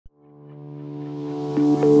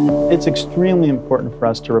It's extremely important for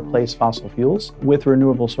us to replace fossil fuels with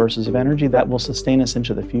renewable sources of energy that will sustain us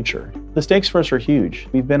into the future. The stakes for us are huge.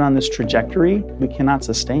 We've been on this trajectory we cannot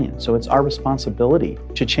sustain, so it's our responsibility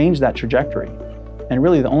to change that trajectory. And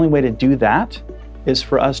really the only way to do that is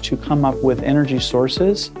for us to come up with energy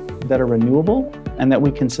sources that are renewable and that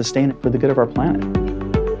we can sustain for the good of our planet.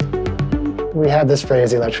 We have this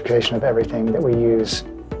phrase, the electrification of everything, that we use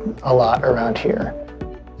a lot around here.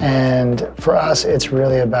 And for us, it's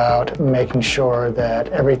really about making sure that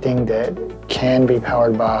everything that can be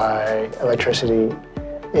powered by electricity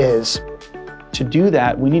is. To do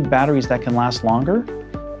that, we need batteries that can last longer,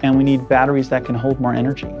 and we need batteries that can hold more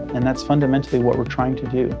energy. And that's fundamentally what we're trying to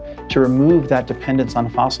do, to remove that dependence on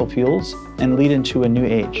fossil fuels and lead into a new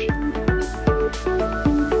age.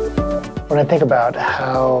 When I think about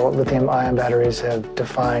how lithium-ion batteries have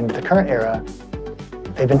defined the current era,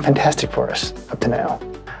 they've been fantastic for us up to now.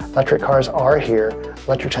 Electric cars are here,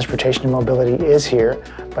 electric transportation and mobility is here,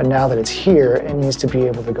 but now that it's here, it needs to be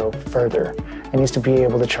able to go further. It needs to be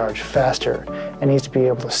able to charge faster. It needs to be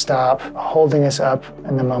able to stop holding us up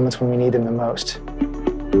in the moments when we need them the most.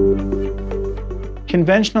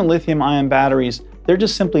 Conventional lithium-ion batteries, they're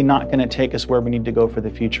just simply not going to take us where we need to go for the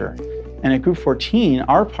future. And at Group14,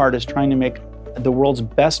 our part is trying to make the world's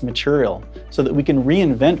best material so that we can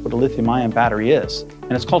reinvent what a lithium-ion battery is.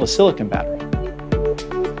 And it's called a silicon battery.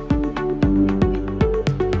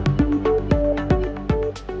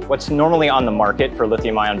 What's normally on the market for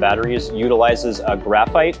lithium-ion batteries utilizes a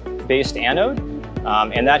graphite-based anode,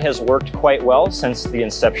 and that has worked quite well since the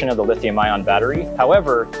inception of the lithium-ion battery.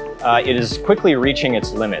 However, it is quickly reaching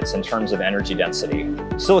its limits in terms of energy density.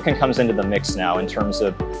 Silicon comes into the mix now in terms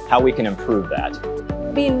of how we can improve that.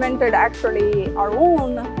 We invented actually our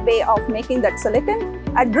own way of making that silicon,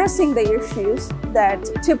 addressing the issues that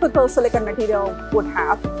typical silicon material would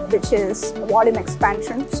have, which is volume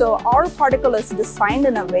expansion. So our particle is designed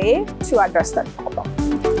in a way to address that problem.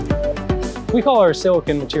 We call our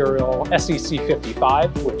silicon material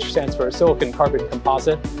SEC55, which stands for silicon carbon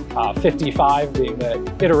composite, 55 being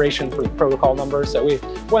the iteration for the protocol number. So we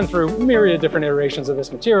went through a myriad of different iterations of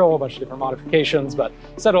this material, a bunch of different modifications, but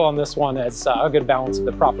settled on this one as a good balance of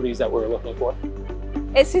the properties that we're looking for.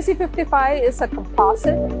 SEC55 is a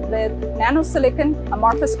composite with nanosilicon,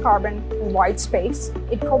 amorphous carbon, and white space.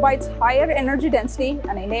 It provides higher energy density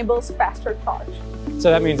and enables faster charge. So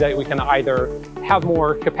that means that we can either have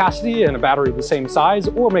more capacity in a battery the same size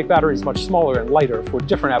or make batteries much smaller and lighter for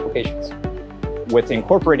different applications. With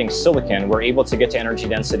incorporating silicon, we're able to get to energy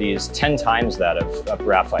densities 10 times that of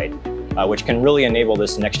graphite, which can really enable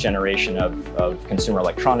this next generation of consumer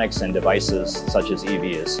electronics and devices such as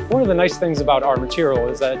EVs. One of the nice things about our material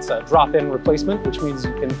is that it's a drop-in replacement, which means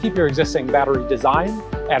you can keep your existing battery design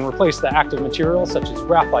and replace the active material, such as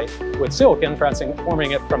graphite, with silicon,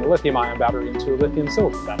 transforming it from a lithium-ion battery into a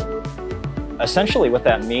lithium-silicon battery. Essentially what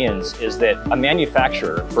that means is that a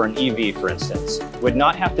manufacturer for an EV, for instance, would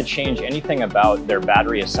not have to change anything about their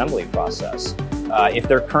battery assembly process. If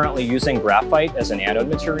they're currently using graphite as an anode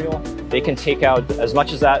material, they can take out as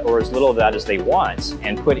much of that or as little of that as they want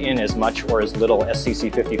and put in as much or as little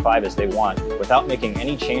SEC55 as they want without making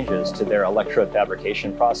any changes to their electrode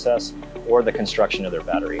fabrication process or the construction of their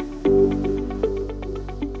battery.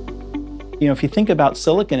 You know, if you think about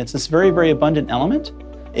silicon, it's this very, very abundant element.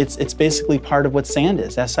 It's basically part of what sand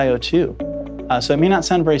is, SiO2. So it may not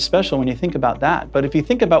sound very special when you think about that, but if you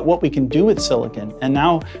think about what we can do with silicon and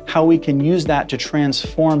now how we can use that to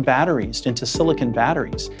transform batteries into silicon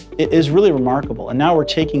batteries, it is really remarkable. And now we're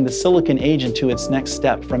taking the silicon age into its next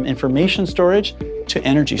step from information storage to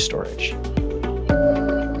energy storage.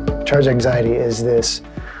 Charge anxiety is this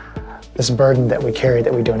burden that we carry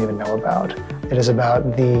that we don't even know about. It is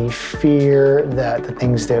about the fear that the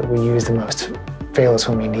things that we use the most fail us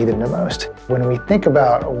when we need them the most. When we think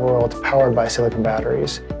about a world powered by silicon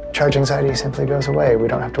batteries, charge anxiety simply goes away. We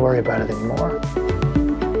don't have to worry about it anymore.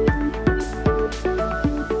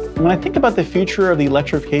 When I think about the future of the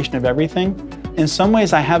electrification of everything, in some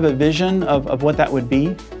ways I have a vision of what that would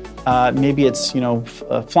be. Maybe it's,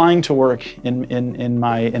 flying to work in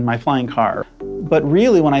my flying car. But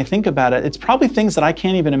really, when I think about it, it's probably things that I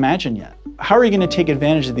can't even imagine yet. How are you going to take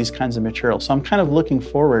advantage of these kinds of materials? So I'm kind of looking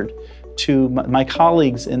forward to my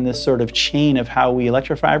colleagues in this sort of chain of how we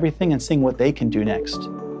electrify everything and seeing what they can do next.